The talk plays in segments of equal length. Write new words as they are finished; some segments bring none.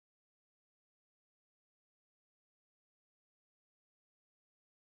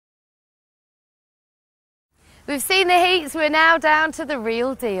We've seen the heats, we're now down to the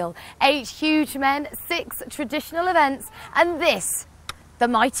real deal. 8 huge men, 6 traditional events, and this, the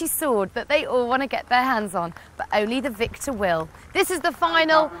mighty sword that they all want to get their hands on, but only the victor will. This is the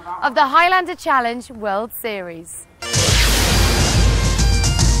final of the Highlander Challenge World Series.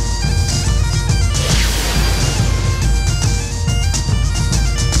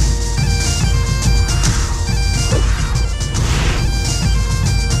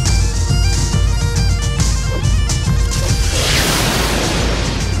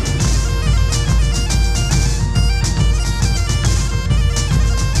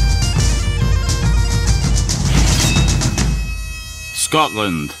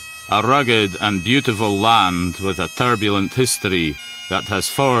 Scotland, a rugged and beautiful land with a turbulent history that has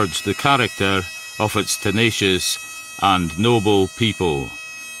forged the character of its tenacious and noble people.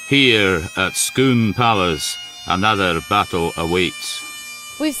 Here at Scone Palace, another battle awaits.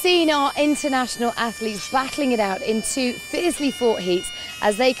 We've seen our international athletes battling it out in 2 fiercely fought heats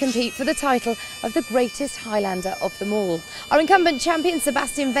as they compete for the title of the greatest Highlander of them all. Our incumbent champion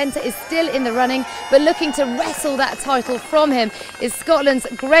Sebastian Wenta is still in the running, but looking to wrestle that title from him is Scotland's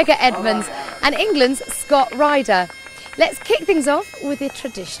Gregor Edmunds and England's Scott Ryder. Let's kick things off with the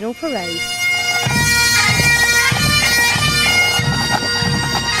traditional parade.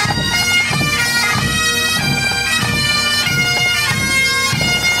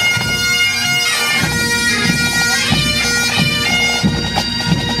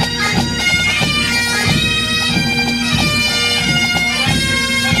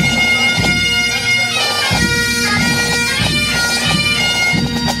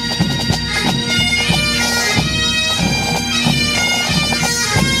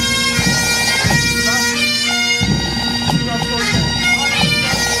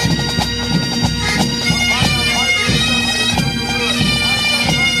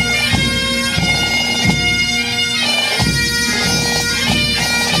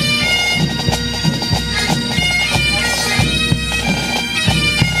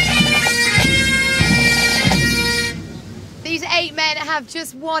 Have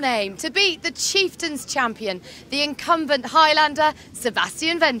just one aim, to beat the chieftain's champion, the incumbent Highlander,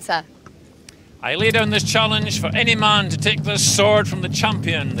 Sebastian Wenta. I lay down this challenge for any man to take this sword from the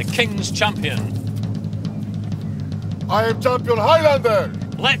champion, the king's champion. I am champion Highlander!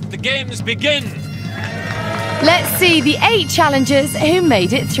 Let the games begin! Let's see the 8 challengers who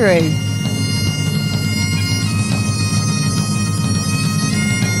made it through.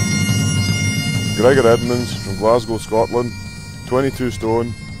 Gregor Edmunds from Glasgow, Scotland. 22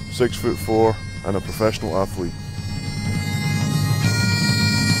 stone, 6'4", and a professional athlete.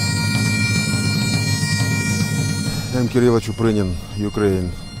 I'm Kyrllo Chuprinin,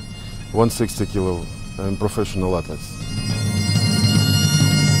 Ukraine, 160 kilo. I'm professional athlete.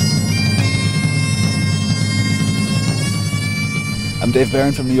 I'm Dave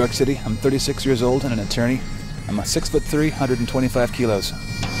Barron from New York City. I'm 36 years old and an attorney. I'm a 6'3", 125 kilos.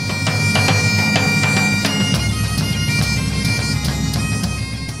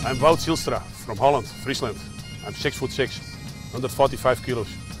 I'm Wout Zijlstra from Holland, Friesland. I'm 6'6", 145 kilos.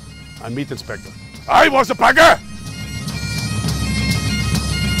 I'm meat inspector. I was a packer!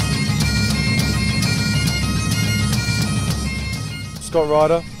 Scott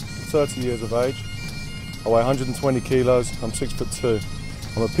Ryder, 30 years of age. I weigh 120 kilos, I'm 6'2".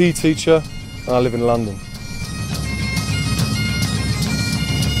 I'm a PE teacher and I live in London.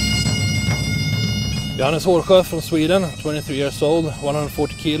 Johannes Arsjo from Sweden, 23 years old,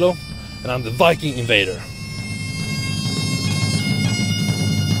 140 kilo, and I'm the Viking invader.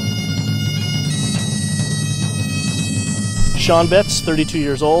 Betz, 32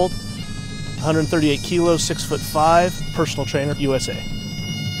 years old, 138 kilos, 6'5", personal trainer, USA.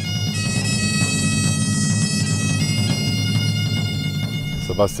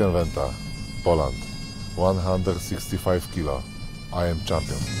 Sebastian Wenta, Poland, 165 kilo. I am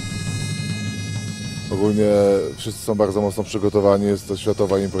champion. Ogólnie wszyscy są bardzo mocno przygotowani, jest to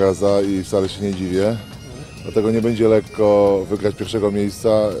światowa impreza i wcale się nie dziwię. Dlatego nie będzie lekko wygrać pierwszego miejsca,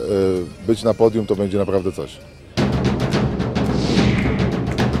 być na podium to będzie naprawdę coś.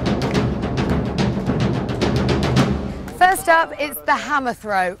 First up, it's the hammer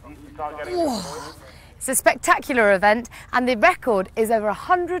throw. Ooh. It's a spectacular event and the record is over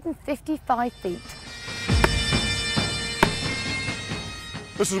 155 feet.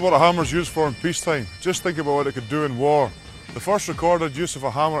 This is what a hammer's used for in peacetime. Just think about what it could do in war. The first recorded use of a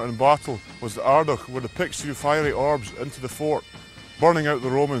hammer in battle was the Ardach, where the Picts threw fiery orbs into the fort, burning out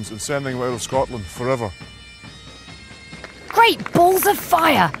the Romans and sending them out of Scotland forever. Great balls of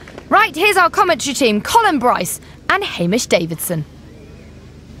fire! Right, here's our commentary team, Colin Bryce and Hamish Davidson.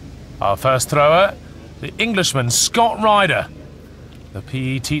 Our first thrower, the Englishman Scott Ryder, the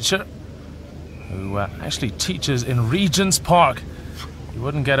PE teacher, who actually teaches in Regent's Park. He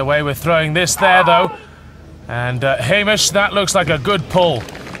wouldn't get away with throwing this there, though. And Hamish, that looks like a good pull.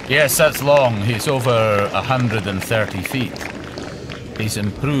 Yes, that's long. He's over 130 feet. He's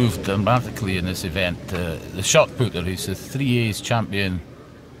improved dramatically in this event. The shot putter, he's the 3A's champion.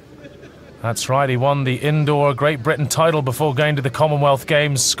 That's right, he won the indoor Great Britain title before going to the Commonwealth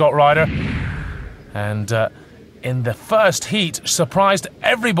Games, Scott Ryder. And in the first heat, surprised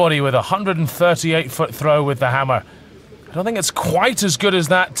everybody with a 138-foot throw with the hammer. I don't think it's quite as good as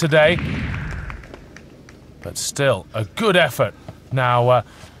that today, but still a good effort. Now,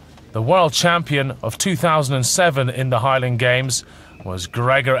 the world champion of 2007 in the Highland Games was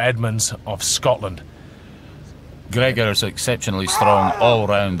Gregor Edmunds of Scotland. Gregor's exceptionally strong all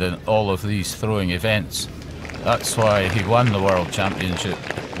round in all of these throwing events. That's why he won the World Championship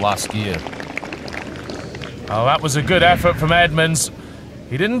last year. Oh, that was a good effort from Edmunds.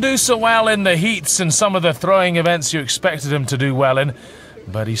 He didn't do so well in the heats in some of the throwing events you expected him to do well in,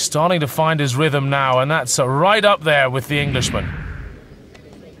 but he's starting to find his rhythm now, and that's right up there with the Englishman.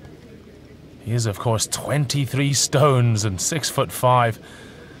 He is, of course, 23 stones and 6'5".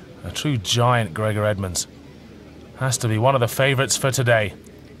 A true giant, Gregor Edmunds. Has to be one of the favourites for today.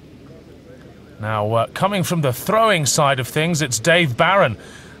 Now, coming from the throwing side of things, it's Dave Barron,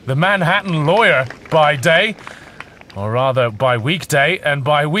 the Manhattan lawyer by day, or rather by weekday, and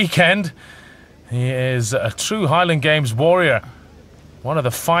by weekend, he is a true Highland Games warrior. One of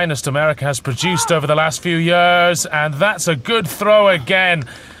the finest America has produced over the last few years, and that's a good throw again.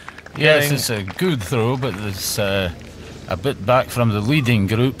 Yes, it's a good throw, but it's a bit back from the leading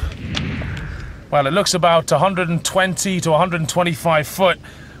group. Well, it looks about 120 to 125 foot.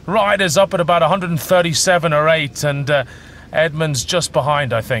 Ryder's up at about 137 or 8, and Edmunds just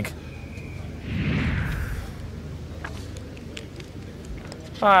behind, I think.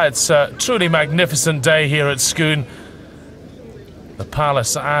 It's a truly magnificent day here at Scone. The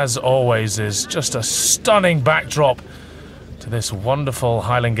palace, as always, is just a stunning backdrop to this wonderful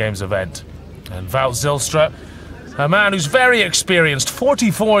Highland Games event. And Wout Zijlstra, a man who's very experienced,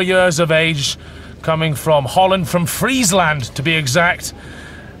 44 years of age, coming from Holland, from Friesland to be exact.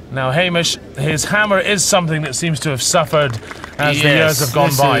 Now, Hamish, his hammer is something that seems to have suffered as the years have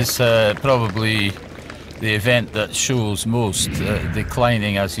gone by. This is probably the event that shows most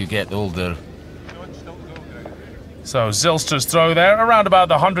declining as you get older. So Zijlstra's throw there, around about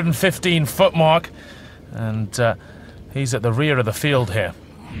the 115-foot mark, and he's at the rear of the field here.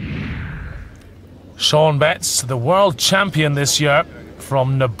 Sean Betz, the world champion this year,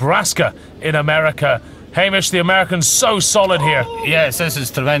 from Nebraska in America. Hamish, the American's so solid here. Yes, this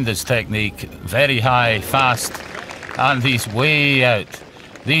is tremendous technique. Very high, fast, and he's way out.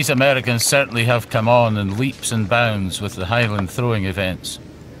 These Americans certainly have come on in leaps and bounds with the Highland throwing events.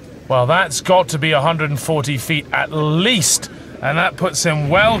 Well, that's got to be 140 feet at least, and that puts him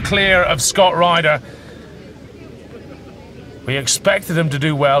well clear of Scott Ryder. We expected him to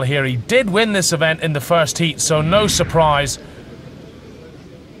do well here. He did win this event in the first heat, so no surprise.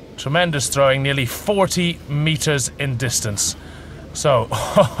 Tremendous throwing, nearly 40 meters in distance. So,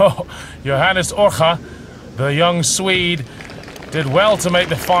 Johannes Arsjo, the young Swede, did well to make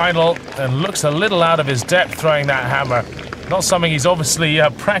the final and looks a little out of his depth throwing that hammer. Not something he's obviously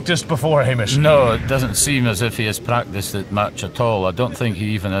practiced before, Hamish. No, it doesn't seem as if he has practiced it much at all. I don't think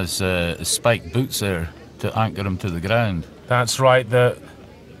he even has spiked boots there to anchor him to the ground. That's right. The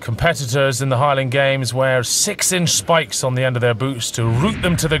competitors in the Highland Games wear 6-inch spikes on the end of their boots to root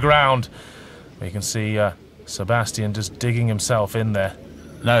them to the ground. You can see Sebastian just digging himself in there.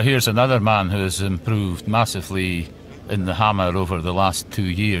 Now here's another man who has improved massively in the hammer over the last 2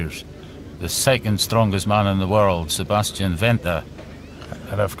 years. The second strongest man in the world, Sebastian Wenta.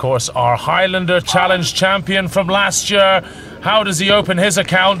 And of course our Highlander Challenge champion from last year. How does he open his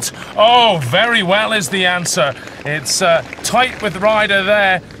account? Oh, very well is the answer. It's tight with Ryder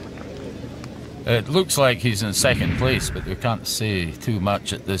there. It looks like he's in second place, but we can't say too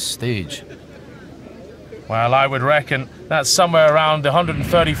much at this stage. Well, I would reckon that's somewhere around the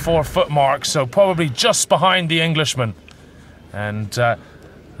 134-foot mark, so probably just behind the Englishman. And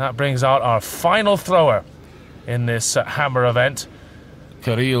that brings out our final thrower in this hammer event.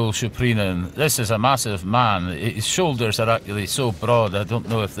 Kyrllo Chuprinin. This is a massive man. His shoulders are actually so broad, I don't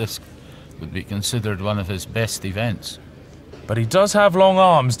know if this would be considered one of his best events. But he does have long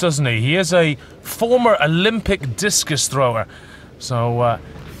arms, doesn't he? He is a former Olympic discus thrower. So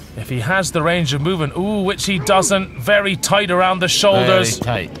if he has the range of movement, which he doesn't, very tight around the shoulders.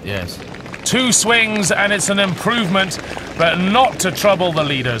 Very tight, yes. 2 swings and it's an improvement, but not to trouble the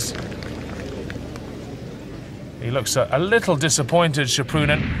leaders. He looks a little disappointed,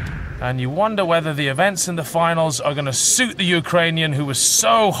 Chuprinin, and you wonder whether the events in the finals are going to suit the Ukrainian who was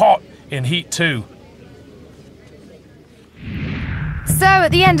so hot in Heat 2. So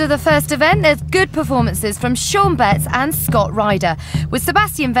at the end of the first event, there's good performances from Sean Betz and Scott Ryder, with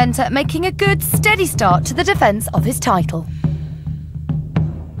Sebastian Wenta making a good, steady start to the defence of his title.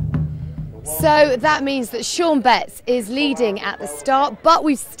 So that means that Sean Betz is leading at the start, but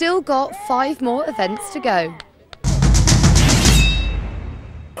we've still got 5 more events to go.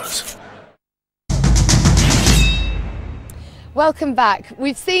 Welcome back.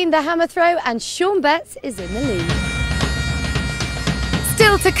 We've seen the hammer throw and Sean Betz is in the lead.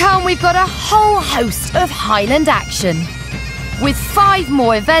 Still to come, we've got a whole host of Highland action, with 5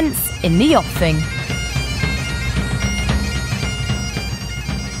 more events in the offing.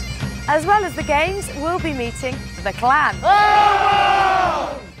 As well as the games, we'll be meeting the clan.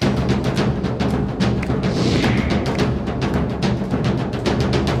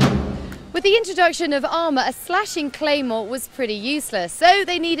 With the introduction of armour, a slashing claymore was pretty useless, so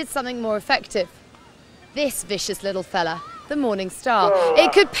they needed something more effective. This vicious little fella, the Morning Star.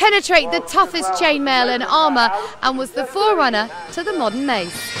 It could penetrate the toughest chainmail and armour and was the forerunner to the modern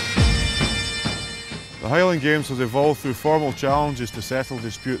mace. The Highland Games has evolved through formal challenges to settle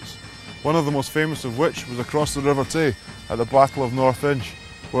disputes, one of the most famous of which was across the River Tay at the Battle of North Inch,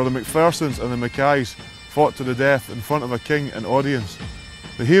 where the Macphersons and the Mackays fought to the death in front of a king and audience.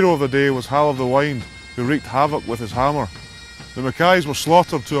 The hero of the day was Hal of the Wynd, who wreaked havoc with his hammer. The Mackays were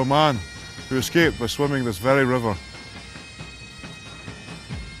slaughtered to a man, who escaped by swimming this very river.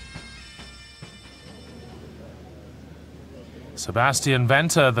 Sebastian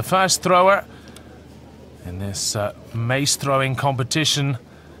Wenta, the first thrower in this mace throwing competition,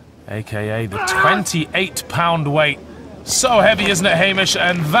 aka the 28-pound weight. So heavy, isn't it, Hamish?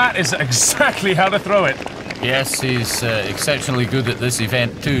 And that is exactly how to throw it. Yes, he's exceptionally good at this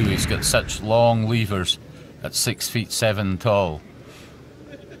event too. He's got such long levers at 6'7" tall.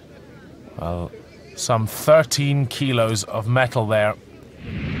 Well, some 13 kilos of metal there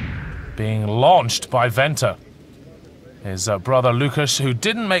being launched by Wenta. His brother Lucas, who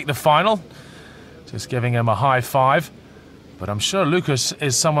didn't make the final, just giving him a high five. But I'm sure Lucas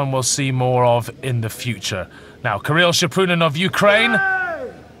is someone we'll see more of in the future. Now, Kyrllo Chuprinin of Ukraine.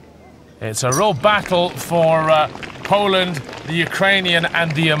 It's a real battle for Poland, the Ukrainian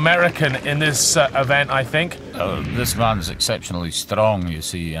and the American in this event, I think. This man's exceptionally strong, you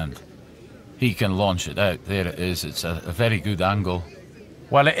see, and he can launch it out. There it is. It's a very good angle.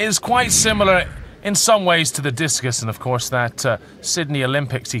 Well, it is quite similar in some ways to the discus, and of course that Sydney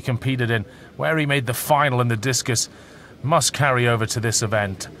Olympics he competed in, where he made the final in the discus, must carry over to this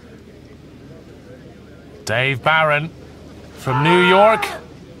event. Dave Barron from New York.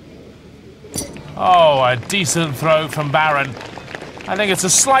 Oh, a decent throw from Barron. I think it's a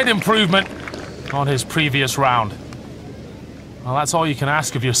slight improvement on his previous round. Well, that's all you can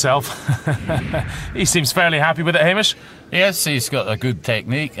ask of yourself. He seems fairly happy with it, Hamish. Yes, he's got a good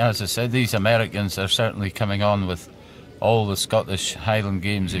technique. As I said, these Americans are certainly coming on with all the Scottish Highland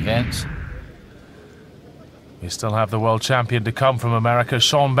Games events. We still have the world champion to come from America,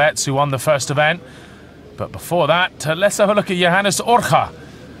 Sean Betz, who won the first event. But before that, let's have a look at Johannes Arsjo,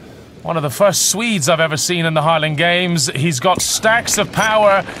 one of the first Swedes I've ever seen in the Highland Games. He's got stacks of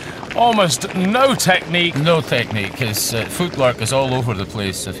power, almost no technique. No technique. His footwork is all over the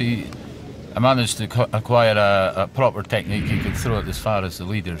place. If he managed to acquire a proper technique, he could throw it as far as the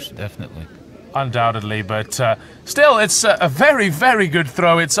leaders, definitely. Undoubtedly, but still, it's a very, very good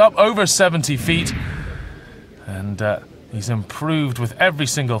throw. It's up over 70 feet, and he's improved with every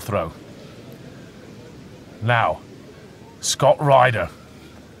single throw. Now, Scott Ryder,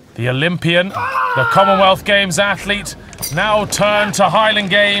 the Olympian, the Commonwealth Games athlete, now turned to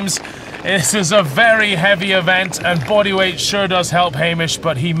Highland Games. This is a very heavy event, and bodyweight sure does help Hamish,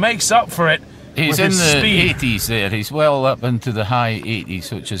 but he makes up for it. He's with in his the speed. 80s there. He's well up into the high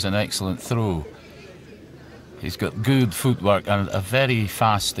 80s, which is an excellent throw. He's got good footwork and a very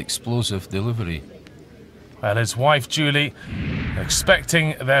fast, explosive delivery. Well, his wife Julie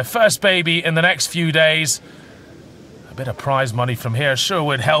expecting their first baby in the next few days. A bit of prize money from here sure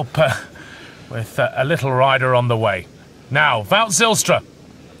would help with a little rider on the way. Now, Wout Zijlstra.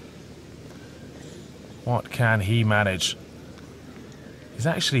 What can he manage? He's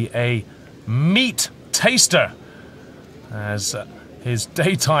actually a meat taster, as his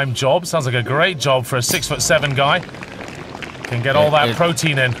daytime job sounds like a great job for a 6'7" guy. Can get all that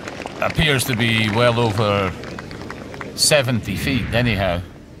protein in. Appears to be well over 70 feet anyhow.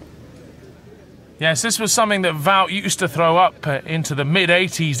 Yes, this was something that Wout used to throw up into the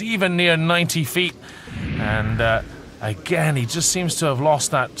mid-80s, even near 90 feet. And again, he just seems to have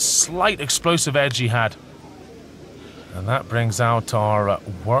lost that slight explosive edge he had. And that brings out our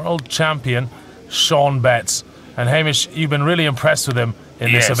world champion, Sean Betz. And Hamish, you've been really impressed with him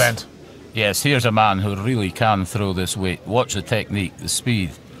in this event. Yes, here's a man who really can throw this weight. Watch the technique, the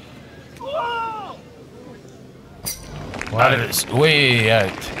speed. Well, it's way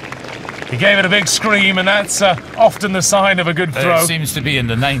out. He gave it a big scream, and that's often the sign of a good throw. It seems to be in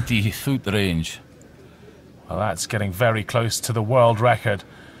the 90-foot range. Well, that's getting very close to the world record.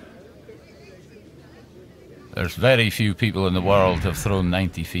 There's very few people in the world who have thrown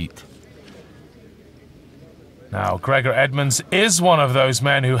 90 feet. Now, Gregor Edmunds is one of those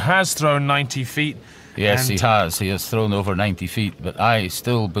men who has thrown 90 feet. Yes, he has. He has thrown over 90 feet, but I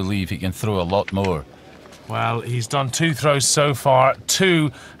still believe he can throw a lot more. Well, he's done 2 throws so far. 2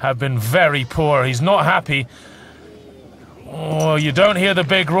 have been very poor. He's not happy. Oh, you don't hear the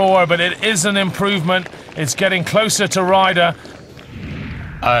big roar, but it is an improvement. It's getting closer to Ryder.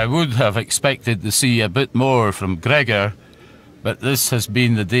 I would have expected to see a bit more from Gregor, but this has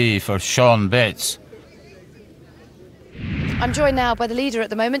been the day for Sean Betz. I'm joined now by the leader at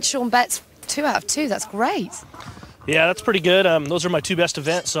the moment, Sean Betz. 2 out of 2, that's great. Yeah, that's pretty good. Those are my 2 best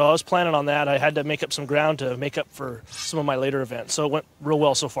events, so I was planning on that. I had to make up some ground to make up for some of my later events, so it went real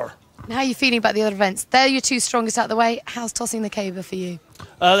well so far. And how are you feeling about the other events? They're your 2 strongest out of the way. How's tossing the caber for you?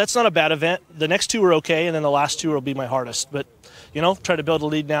 That's not a bad event. The next 2 are okay, and then the last 2 will be my hardest. But, you know, try to build a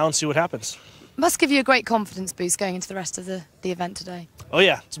lead now and see what happens. Must give you a great confidence boost going into the rest of the event today. Oh,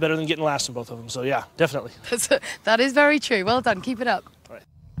 yeah. It's better than getting last in both of them, so yeah, definitely. That is very true. Well done. Keep it up.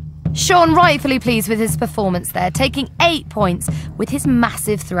 Sean rightfully pleased with his performance there, taking 8 points with his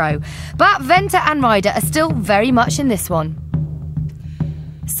massive throw. But Wenta and Ryder are still very much in this one.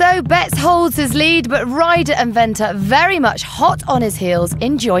 So Betz holds his lead, but Ryder and Wenta very much hot on his heels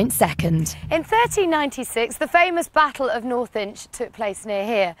in joint second. In 1396, the famous Battle of Northinch took place near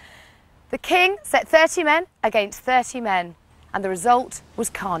here. The king set 30 men against 30 men, and the result was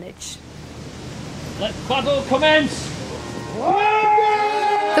carnage. Let battle commence!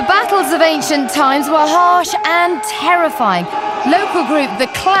 The battles of ancient times were harsh and terrifying. Local group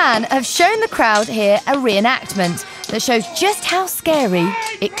The Clan have shown the crowd here a reenactment that shows just how scary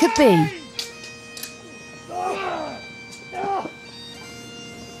it could be.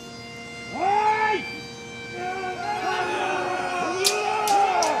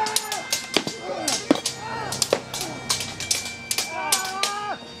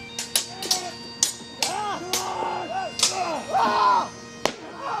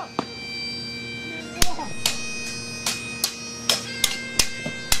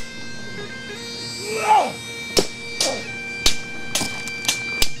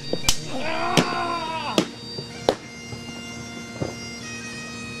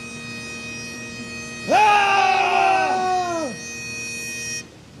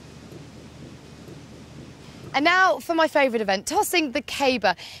 And now for my favourite event, tossing the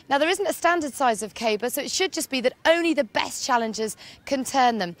caber. Now there isn't a standard size of caber, so it should just be that only the best challengers can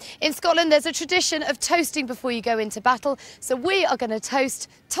turn them. In Scotland there's a tradition of toasting before you go into battle, so we are going to toast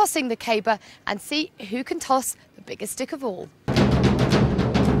tossing the caber and see who can toss the biggest stick of all.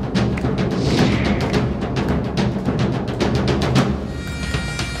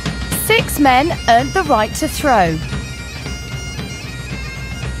 Six men earned the right to throw.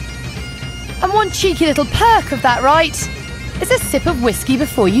 And one cheeky little perk of that right is a sip of whiskey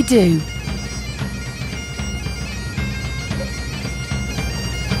before you do.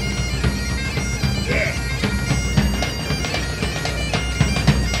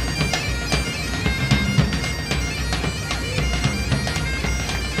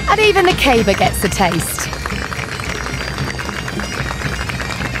 And even the caber gets a taste.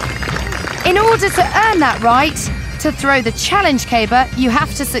 In order to earn that right to throw the challenge caber, you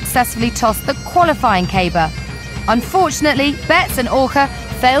have to successfully toss the qualifying caber. Unfortunately, Betz and Orca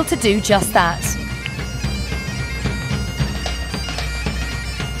failed to do just that.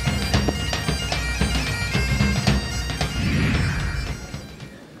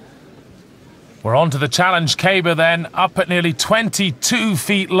 We're on to the challenge caber then, up at nearly 22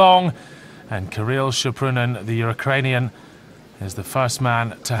 feet long. And Kyrllo Chuprinin, the Ukrainian, is the first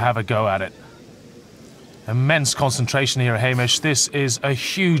man to have a go at it. Immense concentration here, Hamish. This is a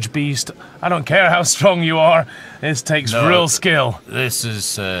huge beast. I don't care how strong you are, this takes real skill. This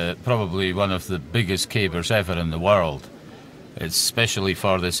is probably one of the biggest cabers ever in the world. It's especially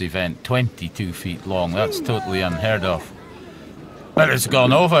for this event, 22 feet long. That's totally unheard of. But it's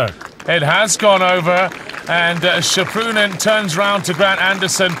gone over. It has gone over, and Chuprinin turns round to Grant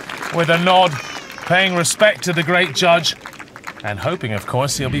Anderson with a nod, paying respect to the great judge. and hoping, of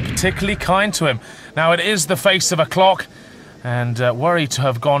course, he'll be particularly kind to him. Now, it is the face of a clock, and were he to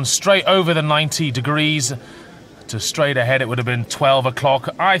have gone straight over the 90 degrees to straight ahead, it would have been 12 o'clock.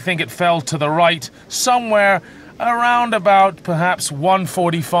 I think it fell to the right, somewhere around about perhaps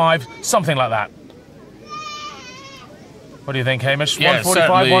 1:45, something like that. What do you think, Hamish? Yeah,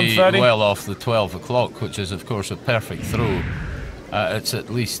 1:45, 1:30? Well off the 12 o'clock, which is, of course, a perfect throw. It's at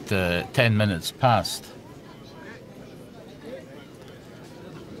least 10 minutes past.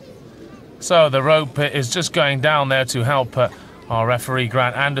 So the rope is just going down there to help our referee,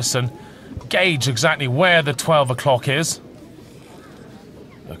 Grant Anderson, gauge exactly where the 12 o'clock is.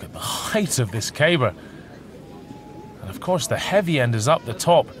 Look at the height of this caber. And of course, the heavy end is up the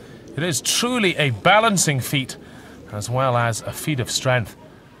top. It is truly a balancing feat, as well as a feat of strength.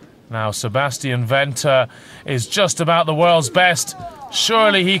 Now, Sebastian Wenta is just about the world's best.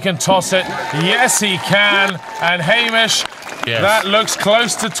 Surely he can toss it. Yes, he can. And Hamish, yes, that looks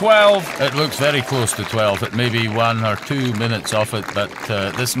close to 12. It looks very close to 12. It may be 1 or 2 minutes off it, but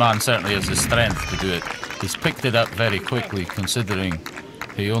this man certainly has the strength to do it. He's picked it up very quickly, considering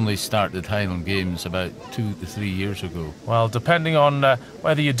he only started Highland Games about 2 to 3 years ago. Well, depending on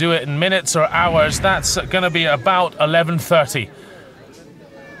whether you do it in minutes or hours, that's going to be about 11:30.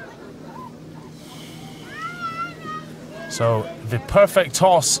 So the perfect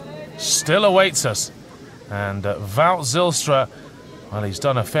toss still awaits us. And Wout Zijlstra, well, he's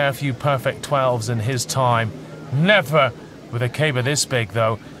done a fair few perfect 12s in his time. Never with a caber this big,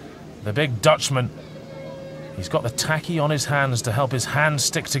 though. The big Dutchman, he's got the tacky on his hands to help his hands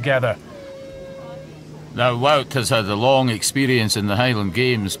stick together. Now, Wout has had a long experience in the Highland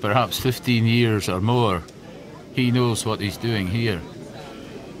Games, perhaps 15 years or more. He knows what he's doing here.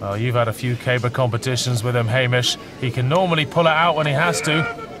 Well, you've had a few caber competitions with him, Hamish. He can normally pull it out when he has to.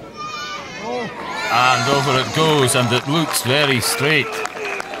 And over it goes, and it looks very straight.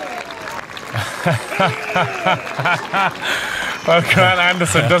 Well, Grant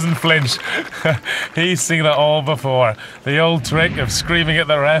Anderson doesn't flinch. He's seen it all before. The old trick of screaming at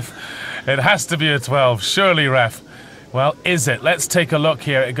the ref. It has to be a 12, surely, ref. Well, is it? Let's take a look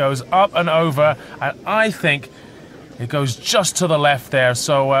here. It goes up and over, and I think it goes just to the left there,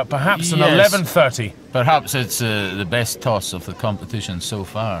 so perhaps an 11:30. Perhaps it's the best toss of the competition so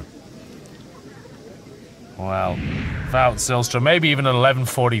far. Well, Wout Zijlstra, maybe even an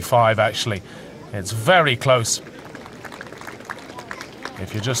 11:45, actually. It's very close.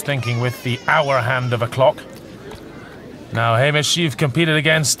 If you're just thinking with the hour hand of a clock. Now, Hamish, you've competed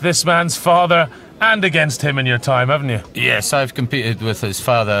against this man's father and against him in your time, haven't you? Yes, I've competed with his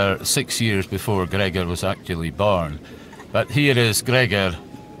father 6 years before Gregor was actually born. But here is Gregor.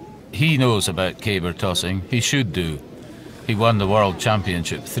 He knows about caber tossing. He should do. He won the World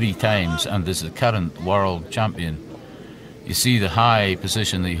Championship 3 times and is the current world champion. You see the high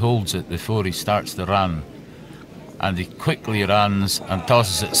position he holds it before he starts the run. And he quickly runs and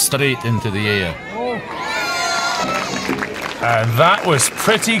tosses it straight into the air. And that was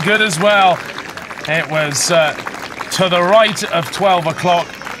pretty good as well. It was to the right of 12 o'clock,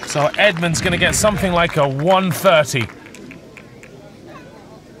 so Edmunds going to get something like a 1:30.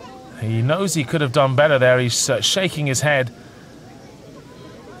 He knows he could have done better there. He's shaking his head.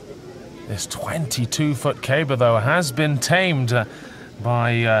 This 22-foot caber, though, has been tamed by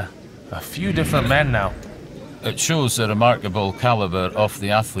a few different men now. It shows the remarkable calibre of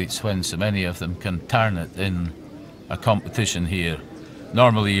the athletes when so many of them can turn it in a competition here.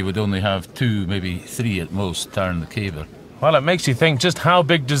 Normally you would only have 2, maybe 3 at most turn the caber. Well, it makes you think, just how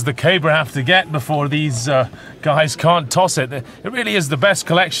big does the caber have to get before these guys can't toss it? It really is the best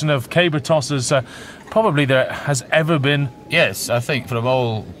collection of caber tossers probably there has ever been. Yes, I think from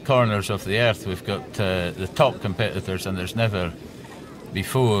all corners of the earth we've got the top competitors, and there's never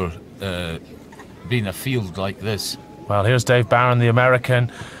before been a field like this. Well, here's Dave Barron, the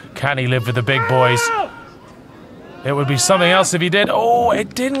American. Can he live with the big boys? It would be something else if he did. Oh,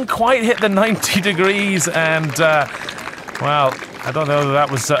 it didn't quite hit the 90 degrees, and well, I don't know that that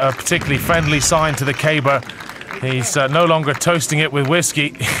was a particularly friendly sign to the caber. He's no longer toasting it with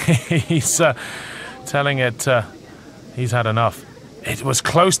whiskey. He's telling it he's had enough. It was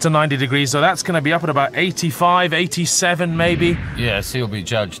close to 90 degrees, so that's going to be up at about 85, 87 maybe. Yes, he'll be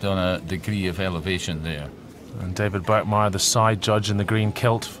judged on a degree of elevation there. And David Burkmeyer, the side judge in the green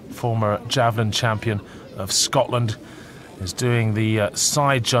kilt, former javelin champion of Scotland, is doing the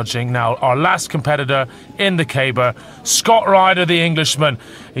side judging. Now, our last competitor in the caber, Scott Ryder, the Englishman.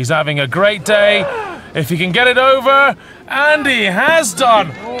 He's having a great day. If he can get it over, and he has done.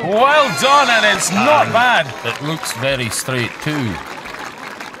 Well done, and it's not bad. It looks very straight too.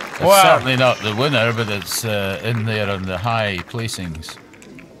 It's certainly not the winner, but it's in there on the high placings.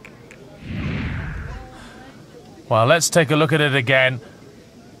 Well, let's take a look at it again.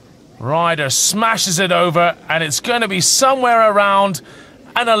 Ryder smashes it over, and it's going to be somewhere around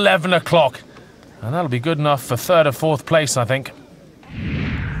an 11 o'clock. And that'll be good enough for 3rd or 4th place, I think.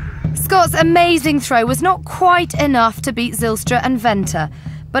 Scott's amazing throw was not quite enough to beat Zijlstra and Wenta,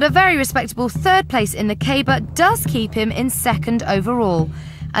 but a very respectable 3rd place in the Caber does keep him in 2nd overall,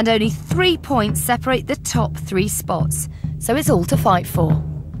 and only 3 points separate the top 3 spots. So it's all to fight for.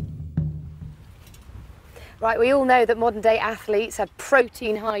 Right, we all know that modern-day athletes have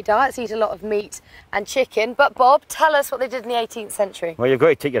protein-high diets, eat a lot of meat and chicken. But, Bob, tell us what they did in the 18th century. Well, you've got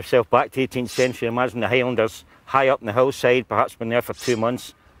to take yourself back to the 18th century. Imagine the Highlanders high up on the hillside, perhaps been there for 2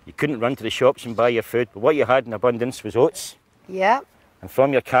 months. You couldn't run to the shops and buy your food, but what you had in abundance was oats. Yeah. And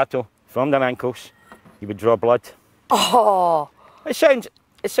from your cattle, from their ankles, you would draw blood. Oh! It sounds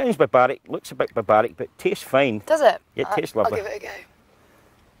barbaric, looks a bit barbaric, but tastes fine. Does it? It tastes lovely. I'll give it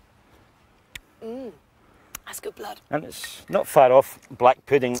a go. That's good blood. And it's not far off black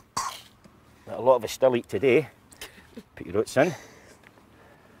pudding that a lot of us still eat today. Put your oats in,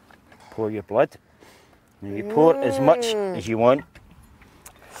 pour your blood. Now you pour as much as you want.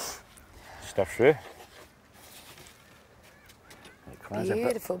 Stir through.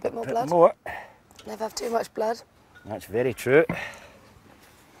 Beautiful, a bit more blood. More. Never have too much blood. That's very true.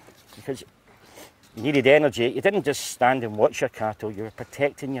 Because you needed energy. You didn't just stand and watch your cattle, you were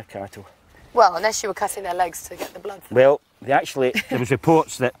protecting your cattle. Well, unless you were cutting their legs to get the blood. Well, there was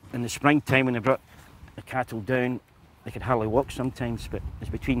reports that in the springtime when they brought the cattle down, they could hardly walk sometimes, but it's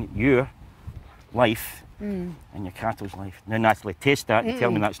between your life and your cattle's life. Now, Natalie, taste that and tell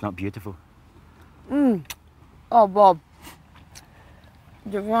me that's not beautiful. Oh, Bob.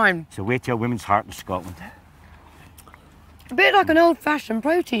 Divine. It's a way to a woman's heart in Scotland. A bit like an old-fashioned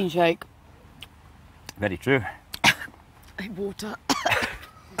protein shake. Very true. Hey, water.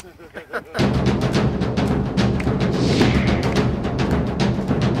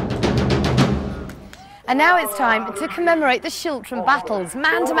 And now it's time to commemorate the Chiltern battles,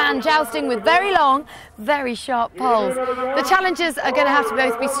 man-to-man jousting with very long, very sharp poles. The challengers are going to have to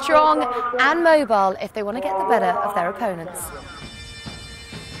both be strong and mobile if they want to get the better of their opponents.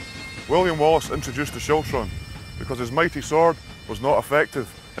 William Wallace introduced the Chiltern because his mighty sword was not effective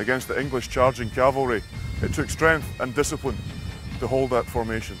against the English charging cavalry. It took strength and discipline to hold that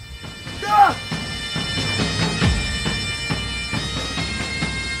formation.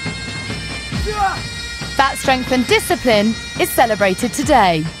 That strength and discipline is celebrated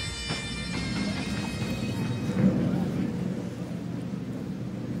today.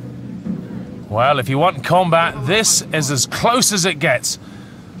 Well, if you want combat, this is as close as it gets.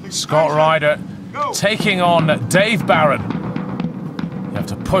 Scott Ryder taking on Dave Barron. You have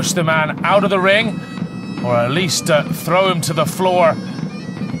to push the man out of the ring, or at least throw him to the floor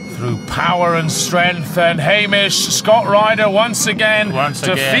through power and strength. And Hamish, Scott Ryder once again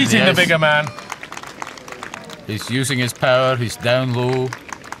defeating the bigger man. He's using his power, he's down low.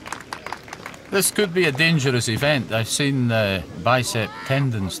 This could be a dangerous event. I've seen bicep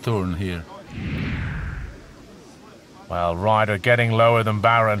tendons torn here. Well, Ryder getting lower than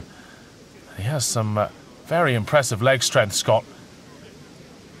Barron. He has some very impressive leg strength, Scott.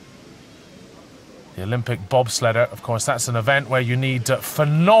 The Olympic bobsledder, of course, that's an event where you need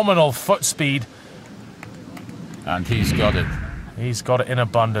phenomenal foot speed. And he's got it. He's got it in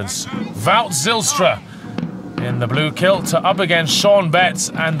abundance. Wout Zijlstra in the blue kilt up against Sean Betz,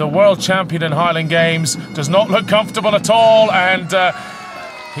 and the world champion in Highland Games does not look comfortable at all, and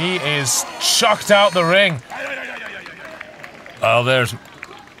he is chucked out the ring. Well, there's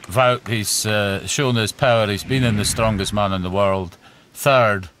Wout. He's shown his power. He's been in the strongest man in the world,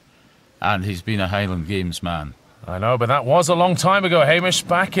 3rd, and he's been a Highland Games man. I know, but that was a long time ago, Hamish,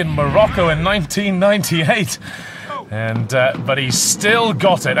 back in Morocco in 1998. And but he's still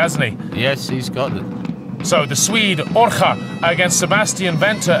got it, hasn't he? Yes, he's got it. So the Swede, Orcha, against Sebastian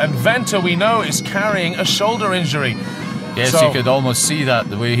Wenta, and Wenta, we know, is carrying a shoulder injury. Yes, so you could almost see that,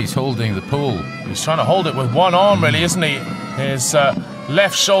 the way he's holding the pole. He's trying to hold it with one arm, really, isn't he? His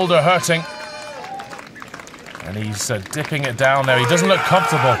left shoulder hurting. And he's dipping it down there. He doesn't look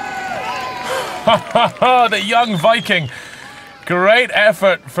comfortable. The young Viking. Great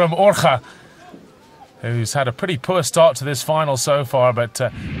effort from Orcha, who's had a pretty poor start to this final so far, but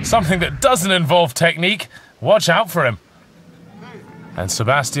something that doesn't involve technique. Watch out for him. And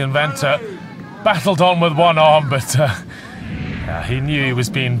Sebastian Wenta battled on with one arm, but he knew he was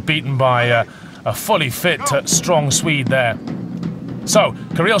being beaten by a fully fit, strong Swede there. So,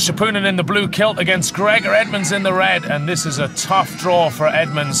 Kyrllo Chuprinin in the blue kilt against Gregor Edmunds in the red, and this is a tough draw for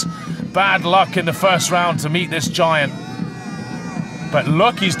Edmunds. Bad luck in the first round to meet this giant. But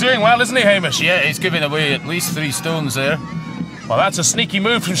look, he's doing well, isn't he, Hamish? Yeah, he's giving away at least 3 stones there. Well, that's a sneaky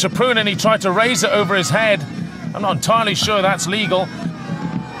move from Chuprinin. He tried to raise it over his head. I'm not entirely sure that's legal.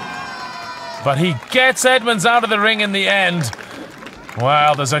 But he gets Edmunds out of the ring in the end.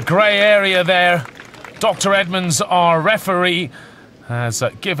 Well, there's a grey area there. Dr. Edmunds, our referee, has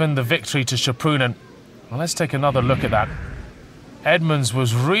given the victory to Chuprinin. Well, let's take another look at that. Edmunds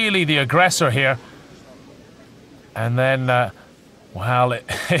was really the aggressor here. And then, well,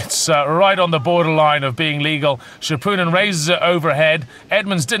 it's right on the borderline of being legal. Chuprinin raises it overhead.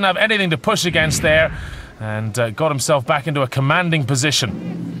 Edmunds didn't have anything to push against there and got himself back into a commanding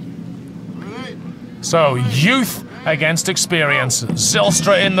position. So, youth against experience.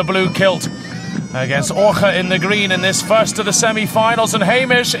 Zijlstra in the blue kilt against Orcha in the green in this first of the semi-finals. And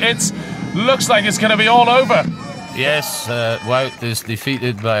Hamish, it looks like it's going to be all over. Yes, Wout is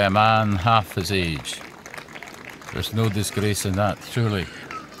defeated by a man half his age. There's no disgrace in that, surely.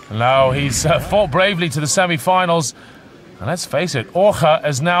 No, he's fought bravely to the semi-finals. And let's face it, Orcha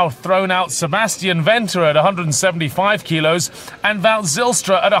has now thrown out Sebastian Wenta at 175 kilos and Wout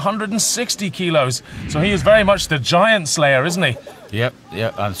Zijlstra at 160 kilos. So he is very much the giant slayer, isn't he? Yep,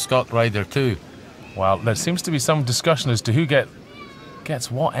 and Scott Ryder too. Well, there seems to be some discussion as to who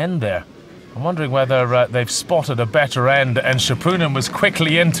gets what end there. I'm wondering whether they've spotted a better end and Chuprinin was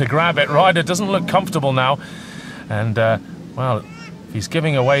quickly in to grab it. Ryder doesn't look comfortable now. And, well, he's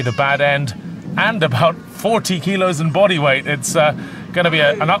giving away the bad end and about 40 kilos in body weight. It's going to be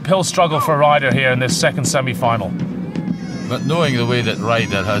an uphill struggle for Ryder here in this second semi-final. But knowing the way that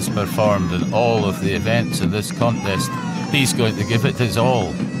Ryder has performed in all of the events in this contest, he's going to give it his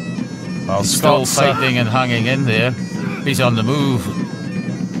all. Well, still fighting and hanging in there. He's on the move.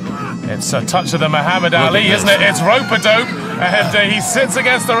 It's a touch of the Muhammad Ali, isn't it? It's rope-a-dope, and he sits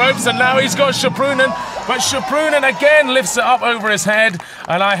against the ropes, and now he's got Chuprinin. But Chuprinin again lifts it up over his head,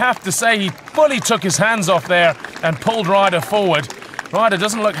 and I have to say he fully took his hands off there and pulled Ryder forward. Ryder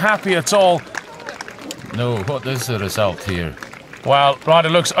doesn't look happy at all. No, what is the result here? Well, Ryder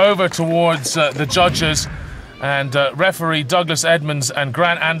looks over towards the judges, and referee Douglas Edmunds and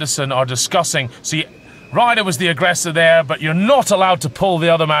Grant Anderson are discussing. See, Ryder was the aggressor there, but you're not allowed to pull the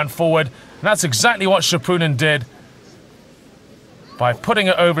other man forward. And that's exactly what Chuprinin did. By putting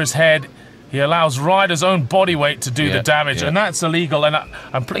it over his head, he allows Ryder's own body weight to do the damage, and that's illegal. And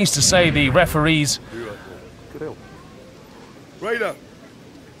I'm pleased to say the referees... Ryder.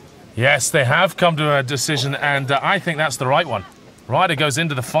 Yes, they have come to a decision, and I think that's the right one. Ryder goes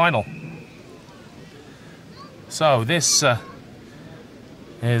into the final. So this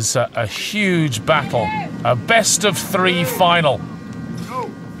is a huge battle, a best-of-3 final.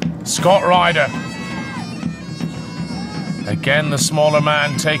 Scott Ryder. Again, the smaller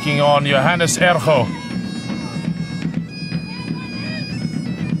man taking on Johannes Arsjo.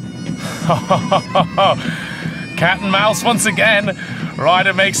 Cat and mouse once again.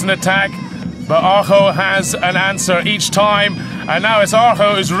 Ryder makes an attack, but Arsjo has an answer each time. And now it's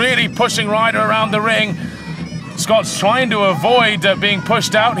Arsjo who's really pushing Ryder around the ring. Scott's trying to avoid being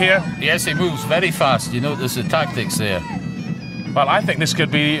pushed out here. Yes, he moves very fast. You notice the tactics there. Well, I think this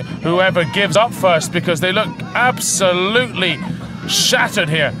could be whoever gives up first, because they look absolutely shattered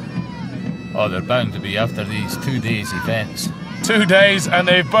here. Oh, they're bound to be after these 2 days events. 2 days, and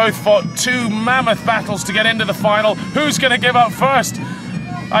they've both fought 2 mammoth battles to get into the final. Who's going to give up first?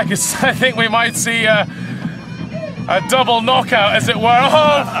 I think we might see a double knockout, as it were.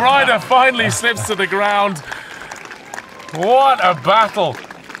 Oh, Ryder finally slips to the ground. What a battle.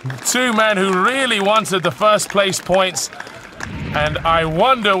 2 men who really wanted the first place points. And I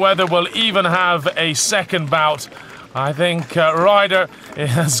wonder whether we'll even have a second bout. I think Ryder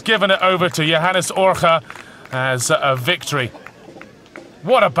has given it over to Johannes Orcha as a victory.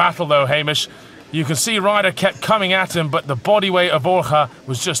 What a battle though, Hamish. You can see Ryder kept coming at him, but the body weight of Orcha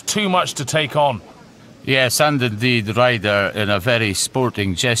was just too much to take on. Yes, and indeed Ryder, in a very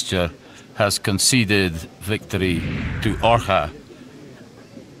sporting gesture, has conceded victory to Orcha.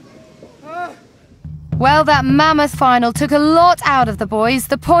 Well, that mammoth final took a lot out of the boys.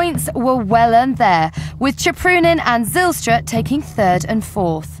 The points were well earned there, with Chuprinin and Zijlstra taking 3rd and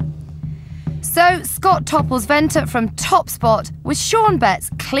 4th. So, Scott topples Wenta from top spot, with Sean Betz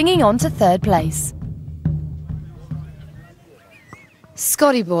clinging on to 3rd place.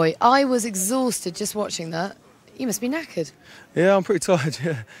 Scotty boy, I was exhausted just watching that. You must be knackered. Yeah, I'm pretty tired,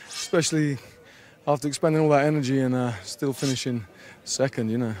 yeah. Especially after expending all that energy and still finishing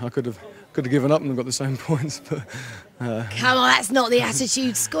second, you know. I could have could have given up and got the same points. But come on, that's not the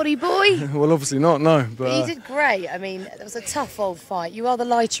attitude, Scotty boy. Well, obviously not, no. But you did great. I mean, it was a tough old fight. You are the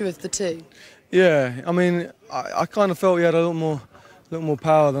lighter of the two. Yeah, I mean, I kind of felt he had a little more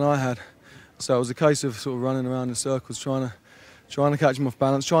power than I had. So it was a case of sort of running around in circles, trying to catch him off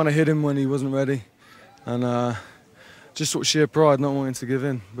balance, trying to hit him when he wasn't ready, and just sort of sheer pride, not wanting to give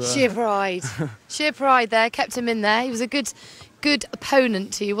in. But, sheer pride. Sheer pride there, kept him in there. He was a good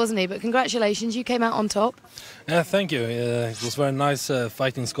opponent to you, wasn't he? But congratulations, you came out on top. Yeah, thank you. It was very nice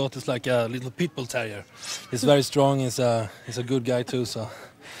fighting Scott. It's like a little pit bull terrier. He's very strong. He's a good guy too. So.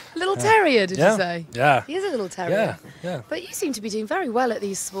 Little terrier, did you say? Yeah. He is a little terrier. Yeah. But you seem to be doing very well at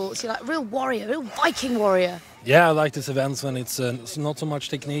these sports. You're like a real warrior, a real Viking warrior. Yeah, I like these events when it's not so much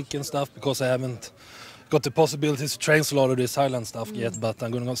technique and stuff, because I haven't got the possibilities to train a lot of this Highland stuff yet. But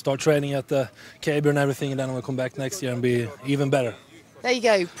I'm going to start training at the Caber and everything, and then I'm going to come back next year and be even better. There you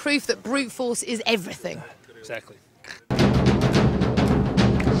go. Proof that brute force is everything. Exactly.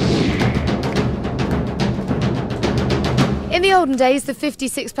 In the olden days, the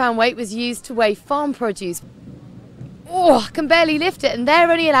 56-pound weight was used to weigh farm produce. Oh, I can barely lift it, and they're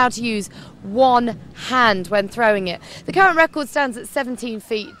only allowed to use one hand when throwing it. The current record stands at 17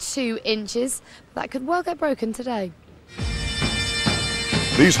 feet 2 inches. That could well get broken today.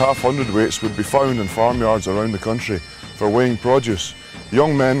 These half-hundred weights would be found in farmyards around the country for weighing produce.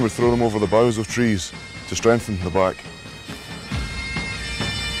 Young men would throw them over the boughs of trees to strengthen the back.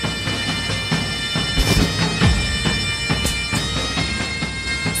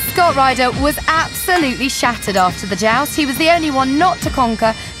 Scott Ryder was absolutely shattered after the joust. He was the only one not to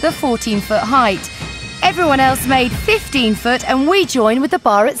conquer the 14-foot height. Everyone else made 15 foot, and we join with the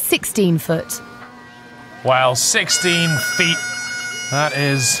bar at 16 foot. Wow, 16 feet. That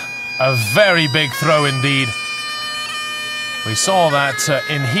is a very big throw indeed. We saw that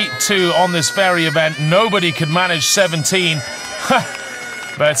in Heat 2 on this very event. Nobody could manage 17.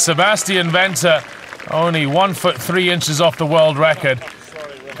 But Sebastian Wenta, only 1 foot 3 inches off the world record,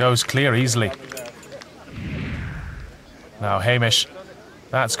 goes clear easily. Now Hamish,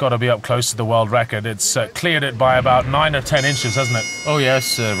 that's got to be up close to the world record. It's cleared it by about 9 or 10 inches, hasn't it? Oh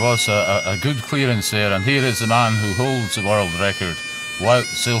yes, there was a good clearance there, and here is the man who holds the world record, Wout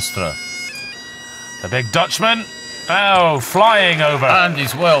Zijlstra. The big Dutchman, oh, flying over. And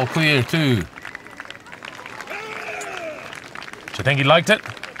he's well clear too. Do you think he liked it?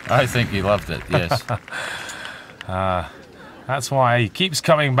 I think he loved it, yes. That's why he keeps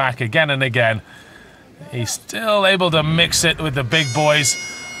coming back again and again. He's still able to mix it with the big boys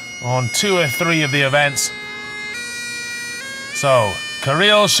on 2 or 3 of the events. So,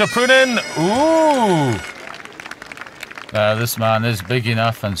 Kyrllo Chuprinin, ooh! This man is big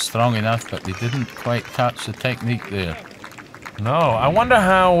enough and strong enough, but he didn't quite catch the technique there. No, I wonder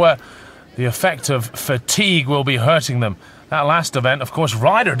how the effect of fatigue will be hurting them. That last event, of course,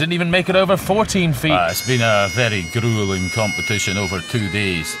 Ryder didn't even make it over 14 feet. It's been a very grueling competition over 2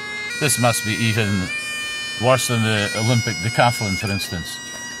 days. This must be even worse than the Olympic decathlon, for instance.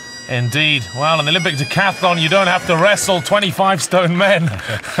 Indeed. Well, in the Olympic decathlon, you don't have to wrestle 25-stone men.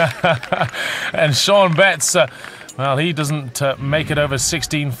 And Sean Betz, well, he doesn't make it over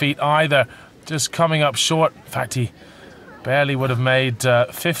 16 feet either. Just coming up short. In fact, he barely would have made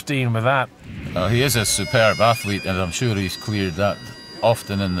 15 with that. He is a superb athlete, and I'm sure he's cleared that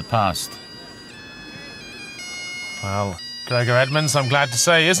often in the past. Well, Gregor Edmunds, I'm glad to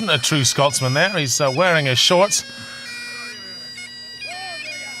say, isn't a true Scotsman there. He's wearing his shorts.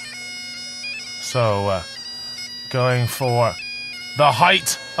 So, going for the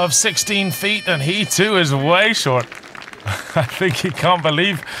height of 16 feet, and he too is way short. I think he can't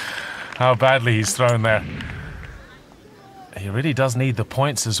believe how badly he's thrown there. He really does need the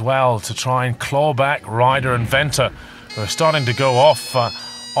points as well to try and claw back Ryder and Wenta, who are starting to go off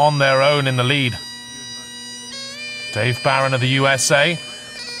on their own in the lead. Dave Barron of the USA,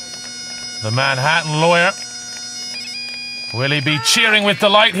 the Manhattan lawyer. Will he be cheering with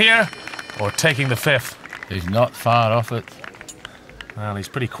delight here, or taking the 5th? He's not far off it. Well, he's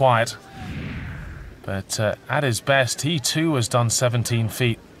pretty quiet. But at his best, he too has done 17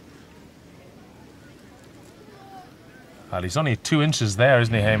 feet. Well, he's only 2 inches there,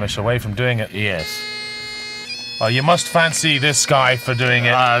 isn't he, Hamish, away from doing it? Yes. Well, you must fancy this guy for doing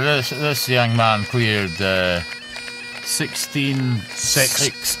it. This young man cleared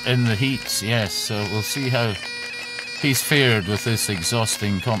 16.6 in the heats, yes. So we'll see how he's fared with this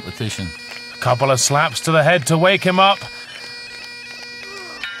exhausting competition. A couple of slaps to the head to wake him up.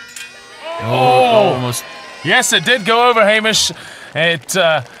 Oh! Almost. Yes, it did go over, Hamish. It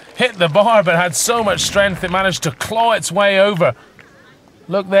hit the bar, but had so much strength it managed to claw its way over.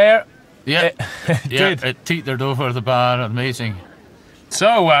 Look there. Yeah, did. It teetered over the bar. Amazing.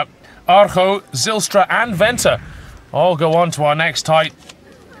 So, Arsjo, Zijlstra and Wenta all go on to our next height.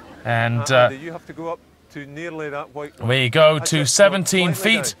 And you have to go up to nearly that white one. we go to 17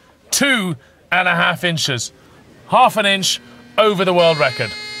 feet, 2.5 inches. Half an inch over the world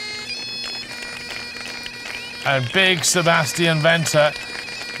record. And big Sebastian Wenta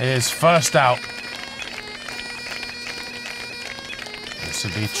is first out. This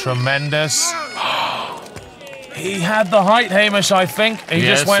would be tremendous. He had the height, Hamish, I think. He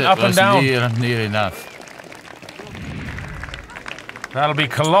just went up and down. Near enough. That'll be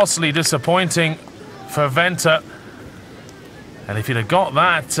colossally disappointing for Wenta. And if he'd have got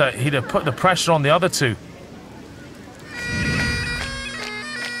that, he'd have put the pressure on the other two.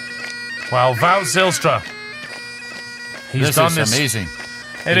 Well, Wout Zijlstra. He's done this. Amazing.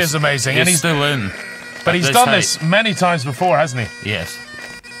 It is amazing. He's still in. But he's done this many times before, hasn't he? Yes.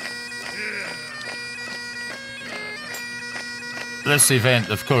 This event,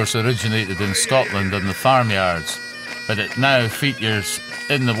 of course, originated in Scotland in the farmyards, but it now features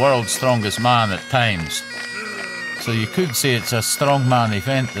in the world's strongest man at times. So you could say it's a strongman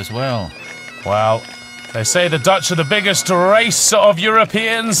event as well. Well, they say the Dutch are the biggest race of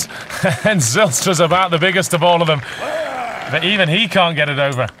Europeans, and Zijlstra's about the biggest of all of them. But even he can't get it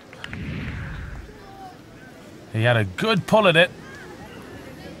over. He had a good pull at it.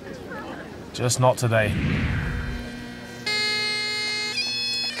 Just not today.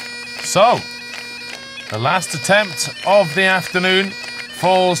 So, the last attempt of the afternoon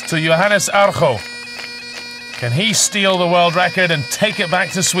falls to Johannes Arsjo. Can he steal the world record and take it back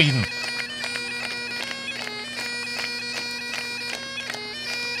to Sweden?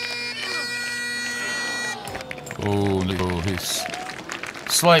 Oh, he's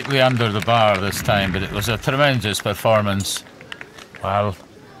slightly under the bar this time, but it was a tremendous performance. Well,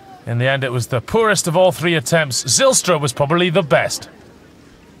 in the end, it was the poorest of all three attempts. Zijlstra was probably the best.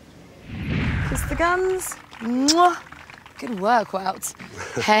 Kiss the guns. Mwah. Good work, Wout.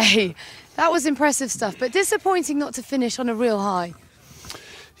 Hey, that was impressive stuff, but disappointing not to finish on a real high.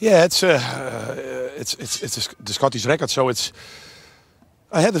 Yeah, it's the Scottish record, so it's.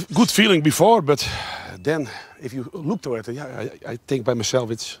 I had a good feeling before, but then if you look to it, yeah, I think by myself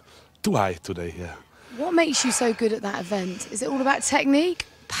it's too high today. Yeah. What makes you so good at that event? Is it all about technique,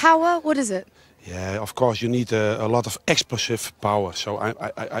 power? What is it? Yeah, of course you need a lot of explosive power. So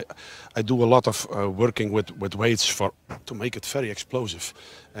I do a lot of working with weights to make it very explosive.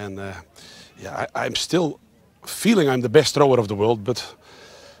 And yeah, I'm still feeling I'm the best thrower of the world, but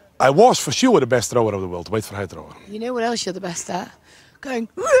I was for sure the best thrower of the world, weight for height thrower. You know what else you're the best at? Going.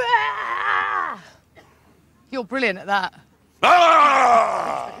 Wah! You're brilliant at that.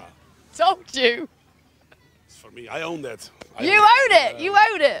 Ah! Told you. It's for me. I own that. You own it. You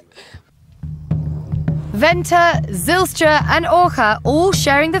own it. Wenta, Zijlstra and Arsjo all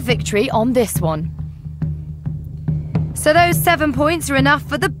sharing the victory on this one. So those 7 points are enough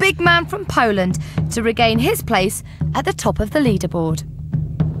for the big man from Poland to regain his place at the top of the leaderboard.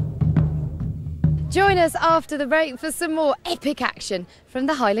 Join us after the break for some more epic action from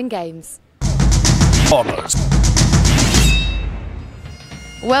the Highland Games.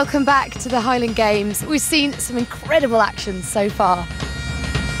 Welcome back to the Highland Games. We've seen some incredible action so far.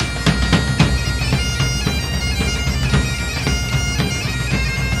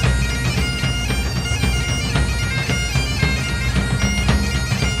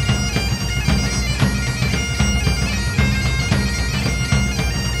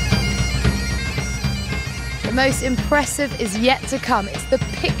 The most impressive is yet to come. It's the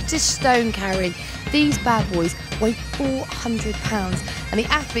Pictish stone carry. These bad boys weigh 400 pounds and the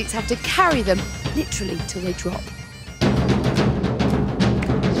athletes have to carry them literally till they drop.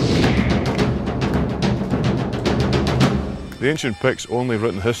 The ancient Picts' only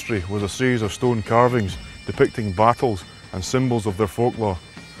written history was a series of stone carvings depicting battles and symbols of their folklore.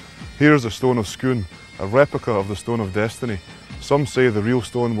 Here is the Stone of Scone, a replica of the Stone of Destiny. Some say the real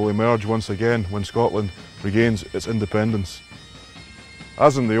stone will emerge once again when Scotland regains its independence.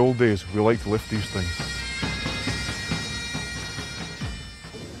 As in the old days, we like to lift these things.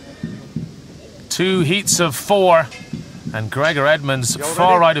 2 heats of 4, and Gregor Edmunds,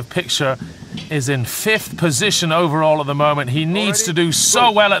 far right of picture, is in 5th position overall at the moment. He needs to do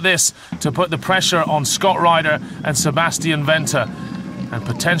so well at this to put the pressure on Scott Ryder and Sebastian Wenta and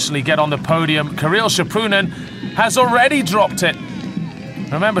potentially get on the podium. Kyrllo Chuprinin has already dropped it.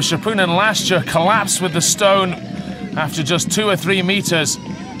 Remember, Chuprinin last year collapsed with the stone after just 2 or 3 meters.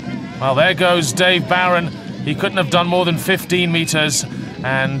 Well, there goes Dave Barron. He couldn't have done more than 15 meters.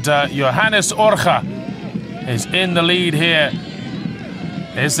 And Johannes Arsjo is in the lead here.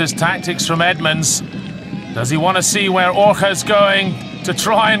 Is this tactics from Edmunds? Does he want to see where Orcha's going to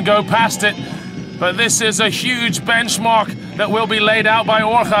try and go past it? But this is a huge benchmark that will be laid out by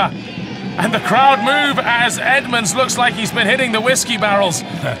Orcha. And the crowd move as Edmunds looks like he's been hitting the whiskey barrels.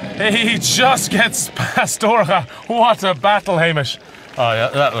 He just gets past Orcha. What a battle, Hamish. Oh, yeah,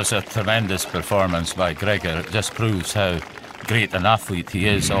 that was a tremendous performance by Gregor. It just proves how great an athlete he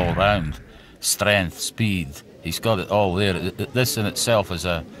is all round. Strength, speed, he's got it all there. This in itself is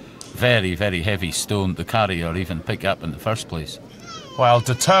a very, very heavy stone to carry or even pick up in the first place. Well,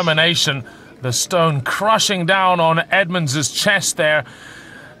 determination, the stone crushing down on Edmunds' chest there.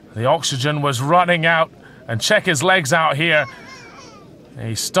 The oxygen was running out, and check his legs out here.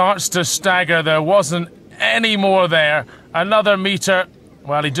 He starts to stagger. There wasn't any more there. Another metre,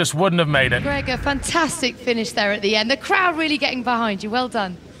 well, he just wouldn't have made it. Gregor, fantastic finish there at the end. The crowd really getting behind you. Well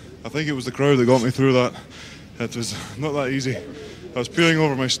done. I think it was the crowd that got me through that. It was not that easy. I was peering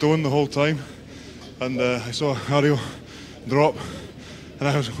over my stone the whole time, and I saw Arsjo drop, and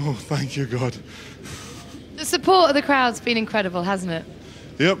I was, oh, thank you, God. The support of the crowd's been incredible, hasn't it?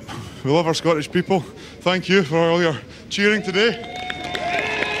 Yep, we love our Scottish people. Thank you for all your cheering today.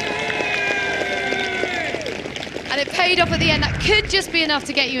 And it paid off at the end. That could just be enough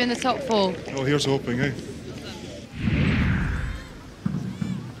to get you in the top 4. Well, here's hoping, eh?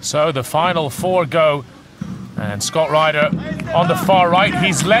 So the final 4 go. And Scott Ryder on the far right.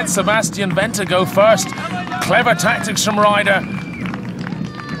 He's let Sebastian Wenta go first. Clever tactics from Ryder.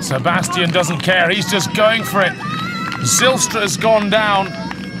 Sebastian doesn't care. He's just going for it. Zijlstra's gone down.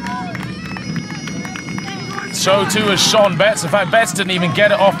 So too has Sean Betz. In fact, Betz didn't even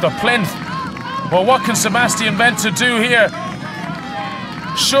get it off the plinth. Well, what can Sebastian Wenta do here?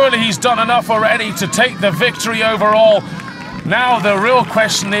 Surely he's done enough already to take the victory overall. Now the real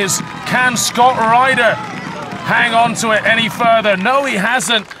question is, can Scott Ryder hang on to it any further? No, he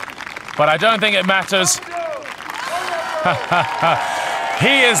hasn't, but I don't think it matters.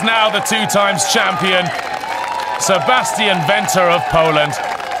 He is now the 2-times champion, Sebastian Wenta of Poland.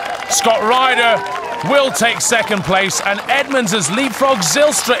 Scott Ryder will take 2nd place, and Edmunds has leapfrogged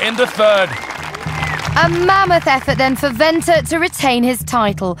Zijlstra into 3rd. A mammoth effort then for Wenta to retain his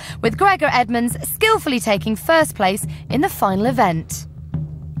title, with Gregor Edmunds skillfully taking 1st place in the final event.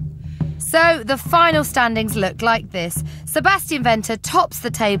 So the final standings look like this. Sebastian Wenta tops the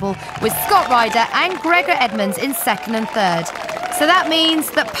table with Scott Ryder and Gregor Edmunds in 2nd and 3rd. So that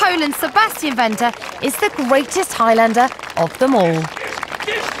means that Poland's Sebastian Wenta is the greatest Highlander of them all.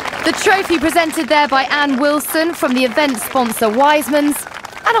 The trophy presented there by Anne Wilson from the event sponsor Wiseman's,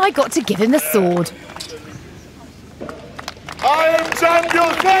 and I got to give him the sword. I am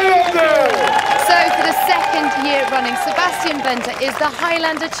champion Highlander! So for the 2nd year running, Sebastian Wenta is the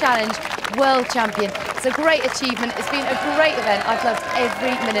Highlander Challenge World Champion. It's a great achievement. It's been a great event. I've loved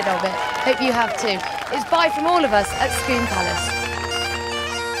every minute of it. Hope you have too. It's bye from all of us at Scone Palace.